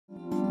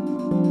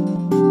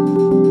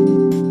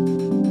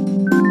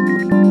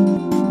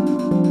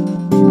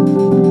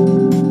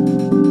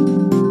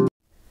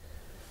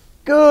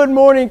Good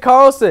morning,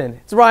 Carlson.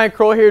 It's Ryan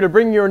Kroll here to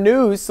bring your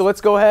news, so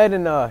let's go ahead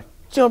and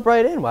jump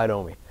right in, why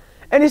don't we?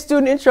 Any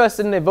student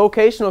interested in a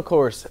vocational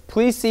course,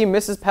 please see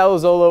Mrs.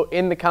 Palazzolo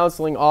in the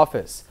counseling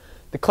office.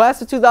 The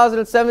class of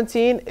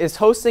 2017 is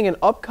hosting an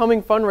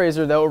upcoming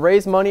fundraiser that will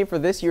raise money for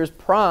this year's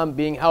prom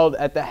being held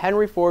at the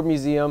Henry Ford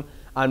Museum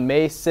on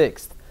May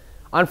 6th.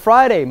 On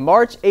Friday,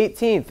 March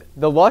 18th,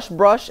 the Lush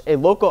Brush, a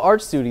local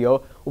art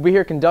studio, will be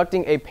here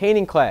conducting a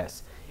painting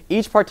class.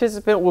 Each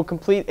participant will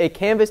complete a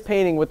canvas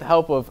painting with the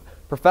help of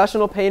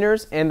professional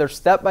painters and their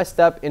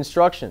step-by-step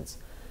instructions.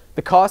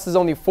 The cost is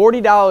only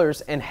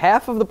 $40 and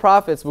half of the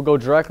profits will go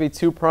directly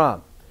to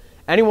prom.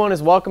 Anyone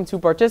is welcome to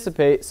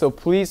participate, so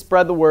please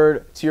spread the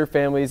word to your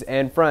families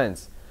and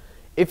friends.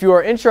 If you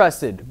are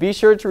interested, be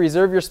sure to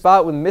reserve your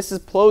spot with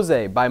Mrs.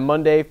 Plose by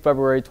Monday,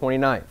 February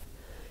 29th.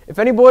 If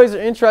any boys are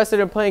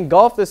interested in playing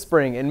golf this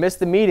spring and missed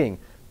the meeting,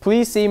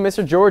 please see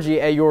Mr. Georgie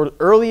at your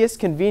earliest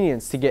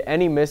convenience to get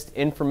any missed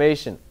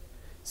information.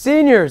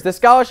 Seniors, the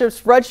scholarship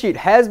spreadsheet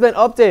has been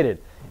updated.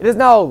 It is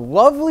now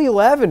lovely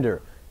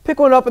lavender. Pick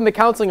one up in the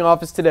counseling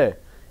office today.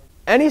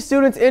 Any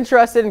students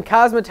interested in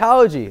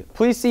cosmetology,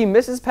 please see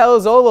Mrs.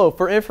 Palazzolo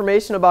for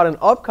information about an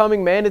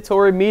upcoming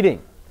mandatory meeting.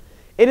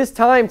 It is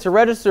time to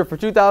register for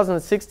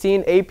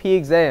 2016 AP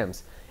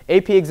exams.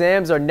 AP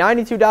exams are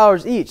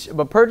 $92 each,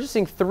 but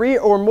purchasing 3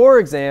 or more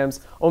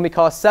exams only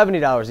costs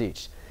 $70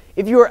 each.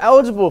 If you are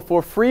eligible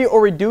for free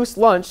or reduced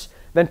lunch,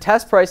 then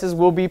test prices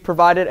will be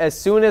provided as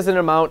soon as an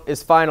amount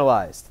is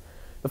finalized.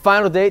 The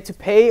final date to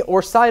pay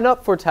or sign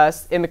up for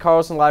tests in the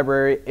Carlson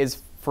Library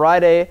is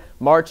Friday,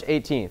 March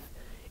 18th.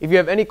 If you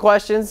have any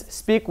questions,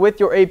 speak with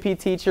your AP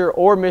teacher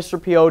or Mr.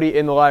 Piotti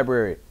in the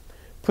library.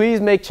 Please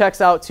make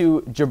checks out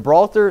to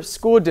Gibraltar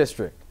School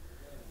District.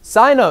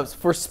 Sign-ups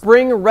for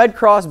Spring Red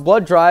Cross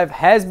Blood Drive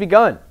has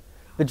begun.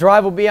 The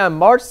drive will be on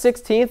March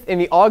 16th in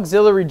the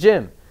auxiliary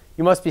gym.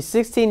 You must be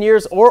 16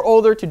 years or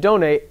older to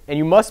donate, and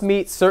you must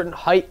meet certain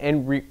height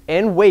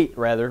and weight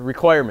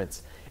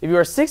requirements. If you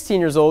are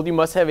 16 years old, you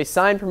must have a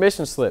signed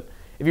permission slip.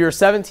 If you are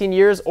 17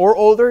 years or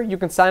older, you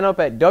can sign up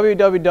at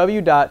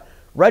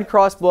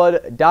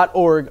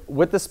www.redcrossblood.org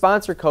with the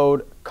sponsor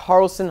code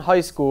Carlson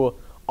High School,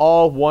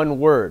 all one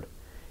word.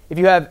 If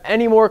you have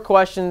any more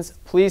questions,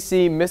 please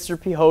see Mr.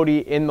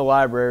 Piotti in the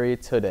library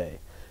today.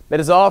 That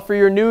is all for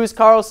your news,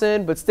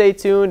 Carlson, but stay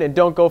tuned and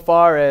don't go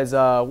far as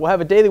we'll have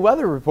a daily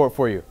weather report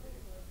for you.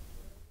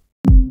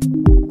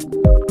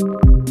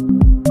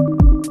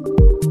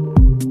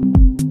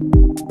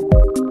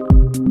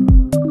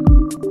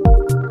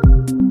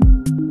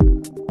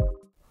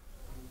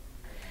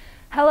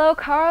 Hello,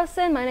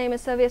 Carlson. My name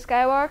is Sylvia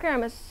Skywalker.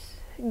 I'm a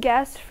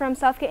guest from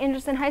Southgate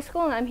Anderson High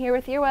School, and I'm here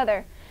with your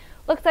weather.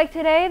 Looks like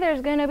today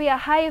there's going to be a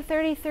high of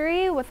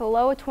 33 with a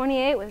low of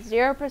 28 with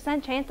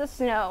 0% chance of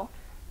snow.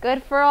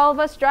 Good for all of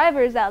us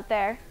drivers out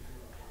there.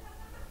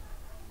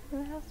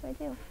 What else do I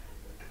do?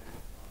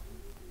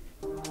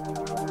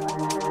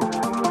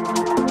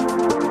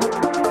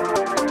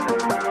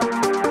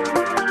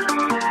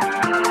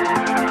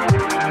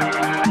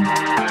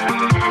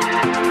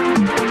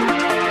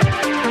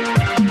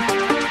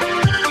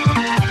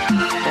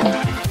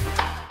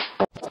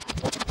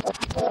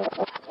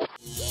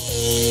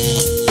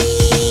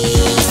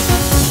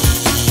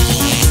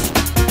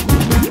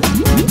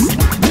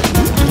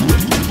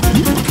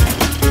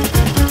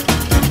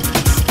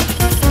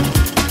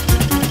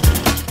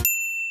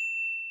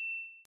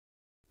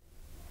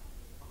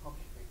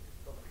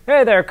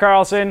 Hey there,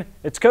 Carlson.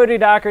 It's Cody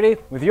Doherty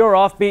with your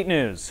offbeat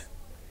news.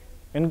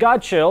 In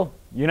Godchill,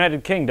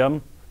 United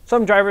Kingdom,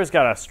 some drivers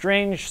got a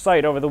strange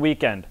sight over the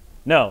weekend.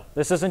 No,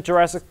 this isn't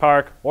Jurassic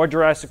Park or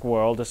Jurassic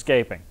World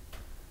escaping.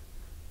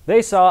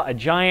 They saw a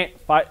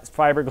giant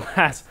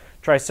fiberglass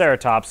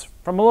triceratops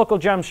from a local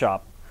gem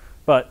shop,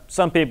 but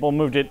some people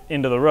moved it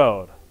into the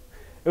road.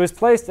 It was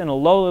placed in a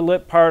lowly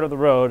lit part of the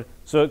road,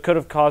 so it could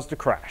have caused a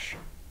crash.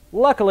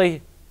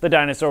 Luckily, the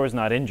dinosaur was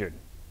not injured.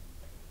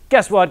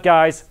 Guess what,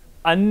 guys?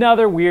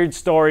 Another weird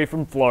story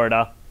from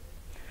Florida.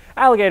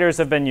 Alligators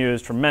have been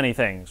used for many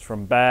things,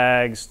 from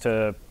bags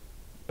to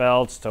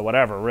belts to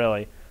whatever,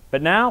 really.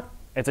 But now,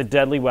 it's a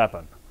deadly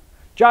weapon.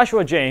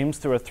 Joshua James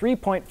threw a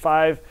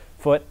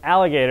 3.5-foot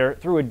alligator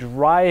through a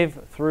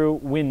drive-through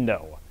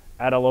window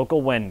at a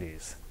local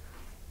Wendy's.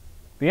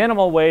 The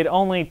animal weighed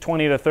only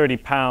 20 to 30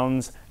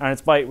 pounds, and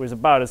its bite was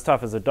about as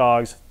tough as a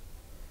dog's,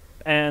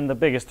 and the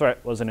biggest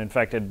threat was an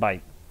infected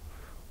bite.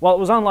 While it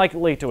was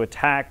unlikely to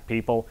attack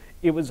people,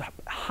 it was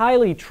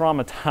highly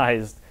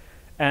traumatized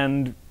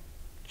and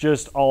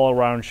just all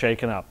around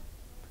shaken up.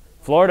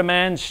 Florida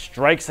man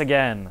strikes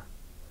again.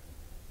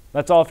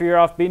 That's all for your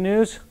offbeat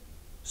news.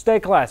 Stay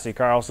classy,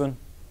 Carlson.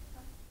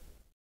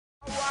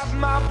 Wipe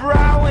my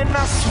brow and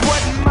I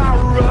sweat my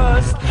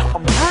rust.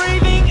 I'm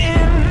breathing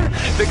in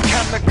the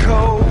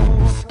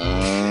chemicals.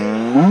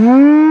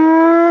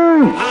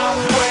 I'm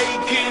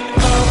waking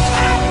up. I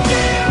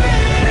feel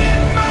it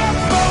in my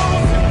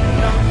bones.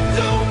 Enough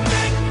to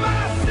make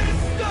my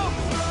system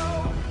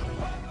blow.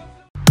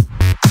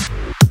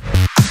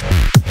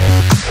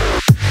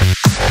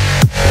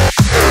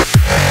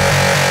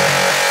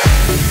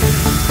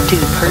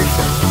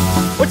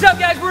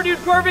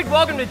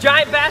 welcome to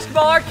Giant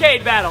Basketball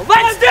Arcade Battle.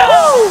 Let's do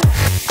it!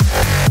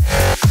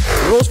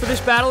 The rules for this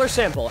battle are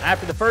simple.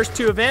 After the first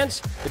 2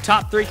 events, the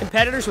top 3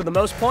 competitors with the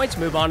most points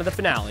move on to the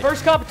finale.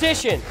 First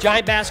competition,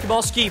 Giant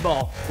Basketball Skee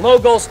Ball. Low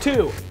goals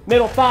 2,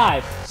 middle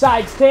 5,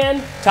 sides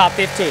 10, top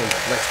 15.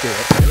 Let's do it.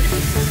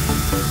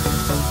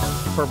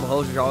 Purple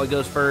Hosier always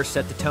goes first,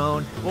 set the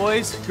tone.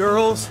 Boys,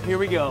 girls, here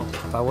we go.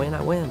 If I win,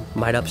 I win.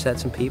 Might upset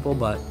some people,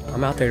 but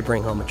I'm out there to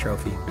bring home a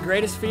trophy. The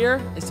greatest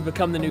fear is to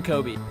become the new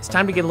Kobe. It's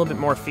time to get a little bit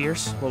more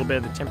fierce, a little bit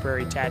of the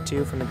temporary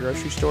tattoo from the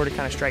grocery store to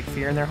kind of strike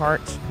fear in their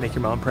hearts. Make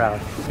your mom proud.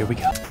 Here we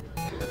go.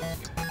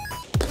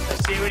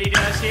 Let's see what he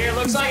does here.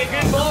 Looks like a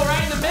good ball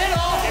right in the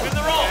middle. Give him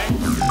the roll.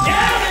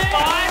 Yeah,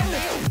 5.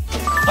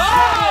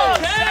 Oh,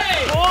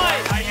 okay. Boy,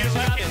 I use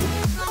that.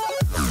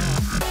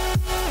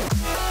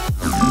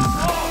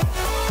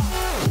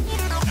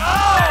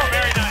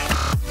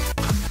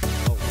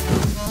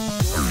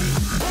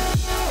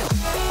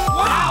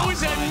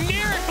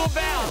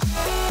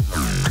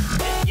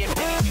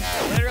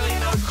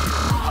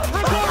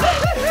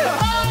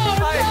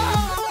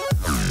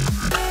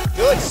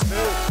 Good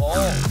smooth ball.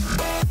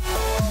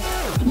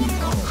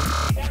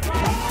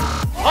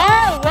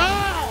 Oh,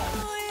 wow!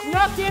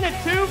 Snuck in a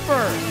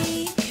twofer.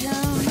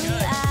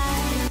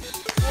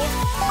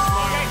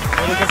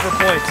 We're looking for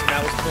points, and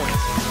that was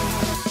points.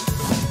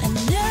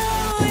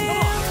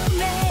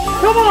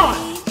 Come on!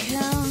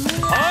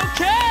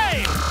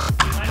 Okay!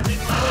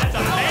 That's a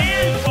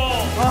handful.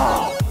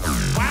 Oh.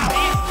 Wow,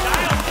 he's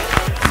dialed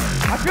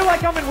it. I feel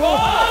like I'm in Wolf.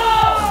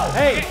 Oh!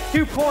 Hey,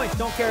 2 points.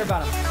 Don't care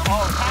about them.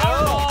 Oh,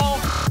 Powerball.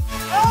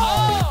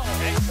 Oh!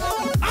 Okay.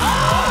 Oh!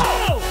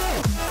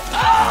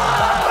 Oh!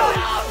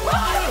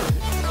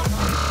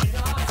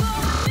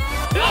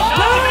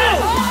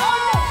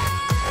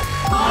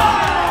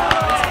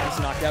 He's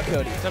knocked out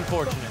Cody. It's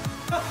unfortunate.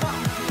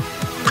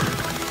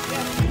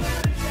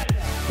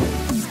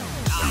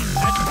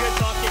 That's a good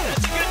ball kick.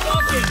 That's a good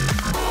ball kick.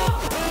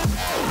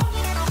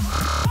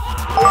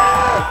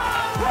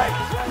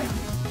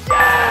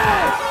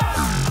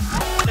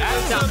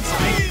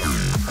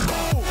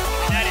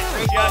 That is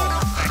just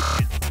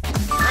perfection.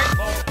 Great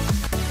ball.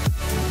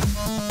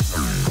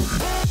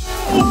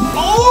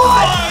 Oh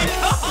my God!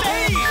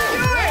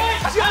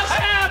 What just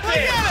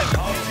happened?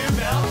 Oh, 2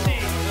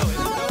 penalties.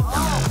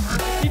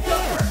 Keep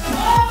going.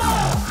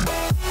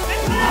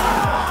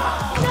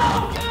 No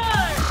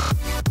good!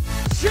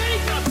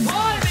 Shake the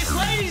bottom,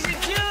 ladies and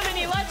gentlemen.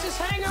 He lets us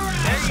hang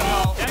around. There you go.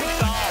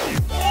 That's all.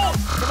 Oh,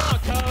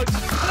 come on, coach.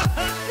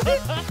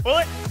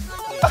 Bullet.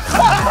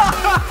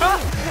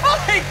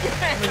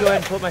 I'm gonna go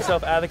ahead and put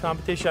myself out of the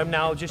competition. I'm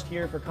now just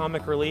here for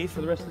comic relief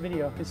for the rest of the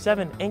video. Because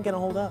 7 ain't gonna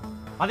hold up.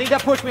 I think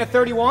that pushed me at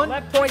 31.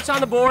 Left points on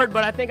the board,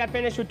 but I think I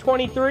finished with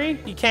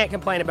 23. You can't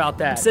complain about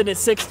that. I'm sitting at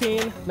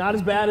 16. Not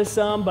as bad as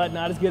some, but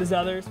not as good as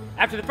others.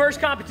 After the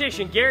first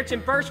competition, Garrett's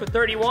in first with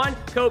 31,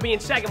 Kobe in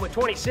second with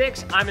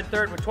 26, I'm in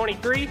third with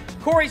 23,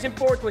 Corey's in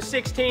fourth with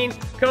 16,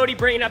 Cody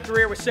bringing up the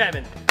rear with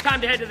 7. Time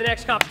to head to the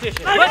next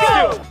competition.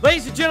 Let's do it!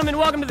 Ladies and gentlemen,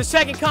 welcome to the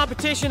second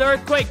competition, the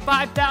Earthquake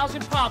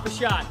 5000 Papa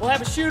Shot. We'll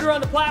have a shooter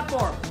on the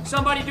platform,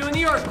 somebody doing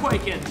the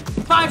earthquaking.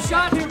 5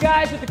 shot, 2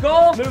 guys with the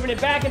goal, moving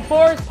it back and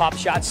forth, Papa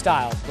Shot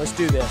style. Let's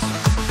do this.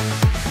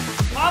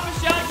 Papa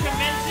Shot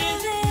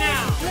commences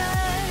now.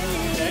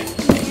 Okay.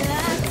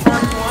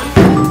 First one.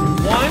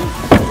 Okay.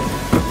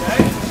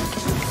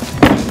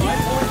 5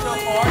 points so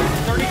far.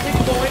 36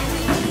 points.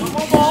 One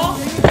more ball.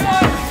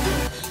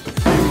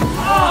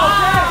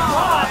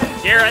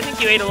 Garrett, I think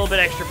you ate a little bit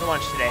extra for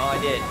lunch today. Oh,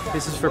 I did.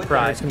 This is for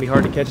pride. It's gonna be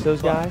hard to catch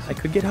those guys. I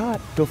could get hot.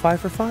 Go 5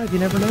 for 5. You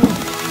never know.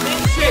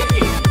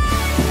 Shaky.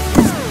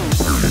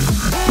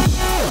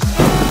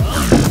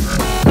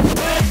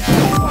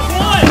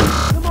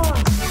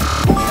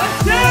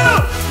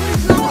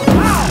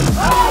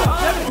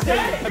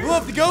 I blew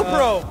up the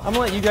GoPro. I'm gonna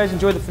let you guys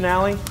enjoy the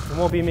finale. It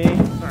won't be me.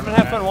 I'm gonna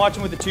have fun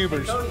watching with the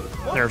tubers.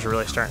 Nerves are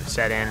really starting to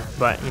set in,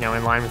 but you know,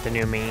 in line with the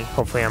new me,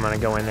 hopefully I'm gonna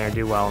go in there,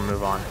 do well, and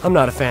move on. I'm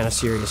not a fan of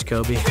serious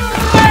Kobe.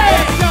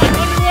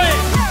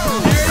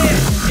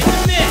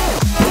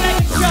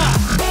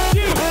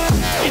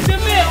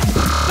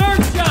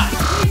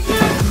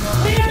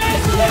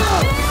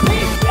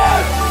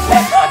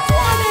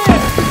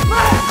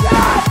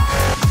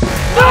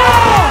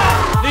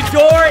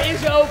 Door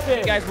is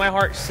open. Guys, my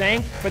heart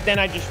sank, but then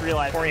I just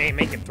realized Corey ain't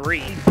making 3.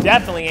 He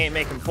definitely ain't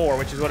making 4,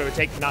 which is what it would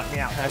take to knock me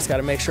out. I just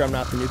gotta make sure I'm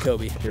not the new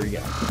Kobe. Here we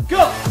go.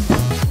 Go!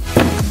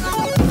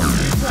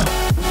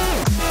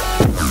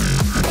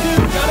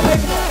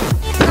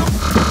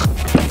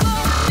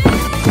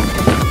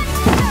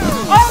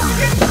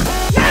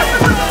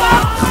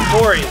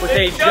 Corey with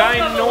a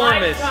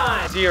ginormous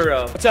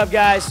 0. What's up,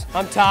 guys?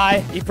 I'm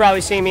Ty. You've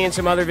probably seen me in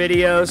some other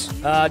videos.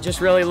 Just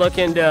really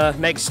looking to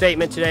make a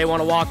statement today.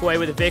 Want to walk away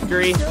with a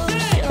victory. I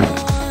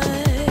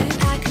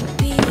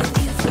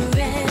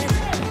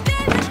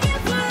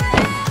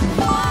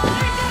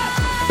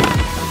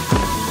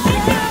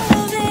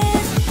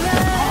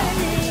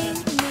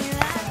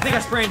think I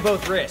sprained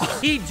both wrists.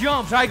 He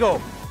jumps, I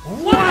go.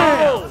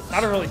 Whoa!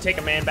 That'll really take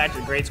a man back to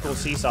the grade school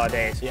seesaw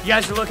days. You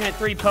guys are looking at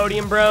 3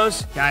 podium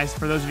bros. Guys,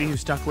 for those of you who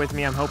stuck with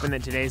me, I'm hoping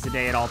that today's the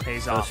day it all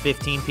pays Those off.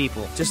 15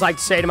 people. Just like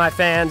to say to my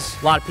fans,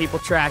 a lot of people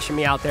trashing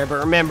me out there, but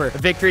remember, a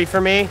victory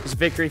for me is a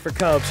victory for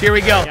Cobes. Here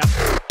we go. Yep.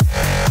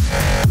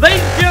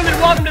 Ladies and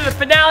gentlemen, welcome to the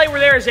finale where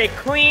there is a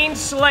clean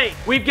slate.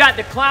 We've got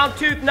the Clown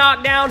Tooth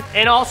knockdown,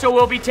 and also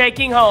we'll be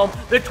taking home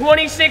the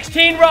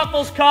 2016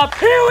 Ruffles Cup.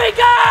 Here we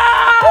go!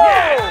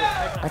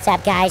 Yeah! What's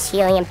up, guys?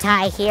 Helium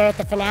Ty here at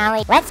the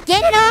finale. Let's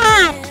get it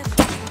on!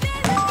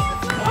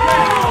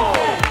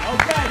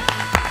 Okay.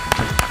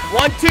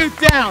 1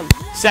 tooth down.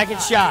 Second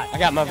shot. I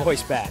got my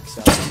voice back.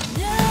 So.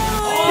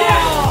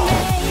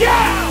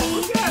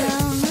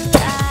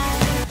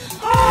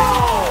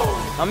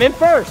 Oh! I'm in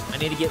first. I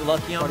need to get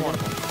lucky on one.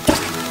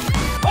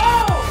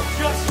 Oh!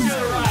 Just to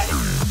the right.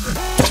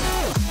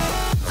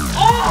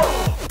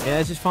 Oh! Yeah,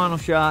 it's his final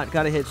shot.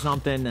 Got to hit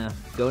something to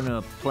go into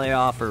a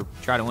playoff or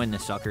try to win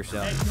this sucker. So,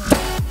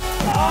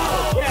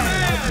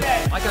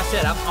 like I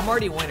said, I'm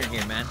already a winner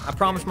here, man. I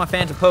promised my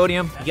fans a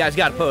podium. You guys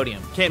got a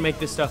podium. Can't make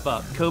this stuff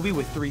up. Kobe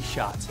with 3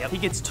 shots. He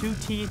gets 2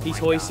 teeth. He's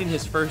hoisting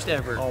his first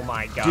ever. Oh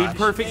my gosh. Dude,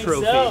 perfect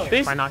trophy.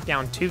 If I knock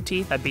down 2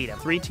 teeth, I beat him.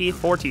 3 teeth,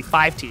 4 teeth,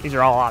 5 teeth. These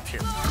are all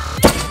options.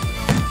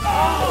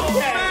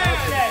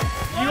 Okay.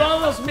 You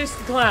almost missed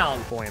the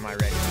clown. Boy, am I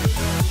ready.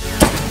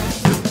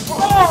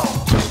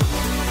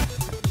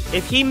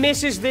 If he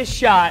misses this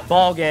shot,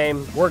 ball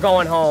game, we're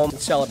going home and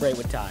celebrate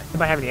with Ty. If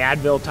I have any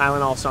Advil,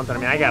 Tylenol, something, I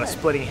mean, I got a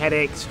splitting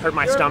headaches, hurt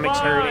my stomach's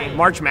hurting.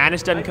 March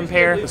Madness doesn't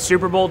compare. The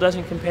Super Bowl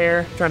doesn't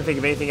compare. I'm trying to think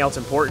of anything else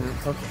important.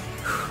 Okay.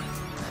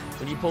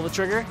 When you pull the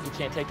trigger, you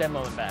can't take that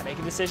moment back. Make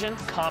a decision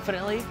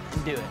confidently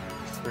and do it.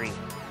 3,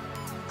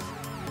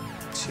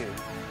 2, 1.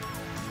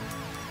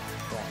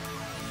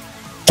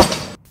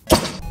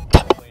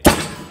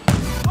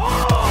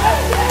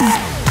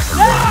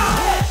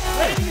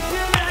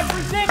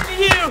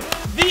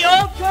 The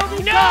old Kobe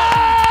in the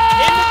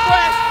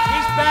flesh,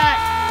 he's back.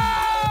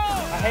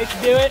 I hate to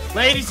do it.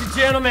 Ladies and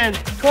gentlemen,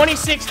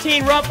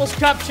 2016 Ruffles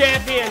Cup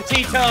champion,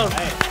 T-Tone.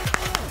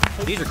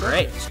 These are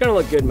great. It's gonna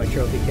look good in my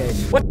trophy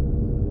case. What?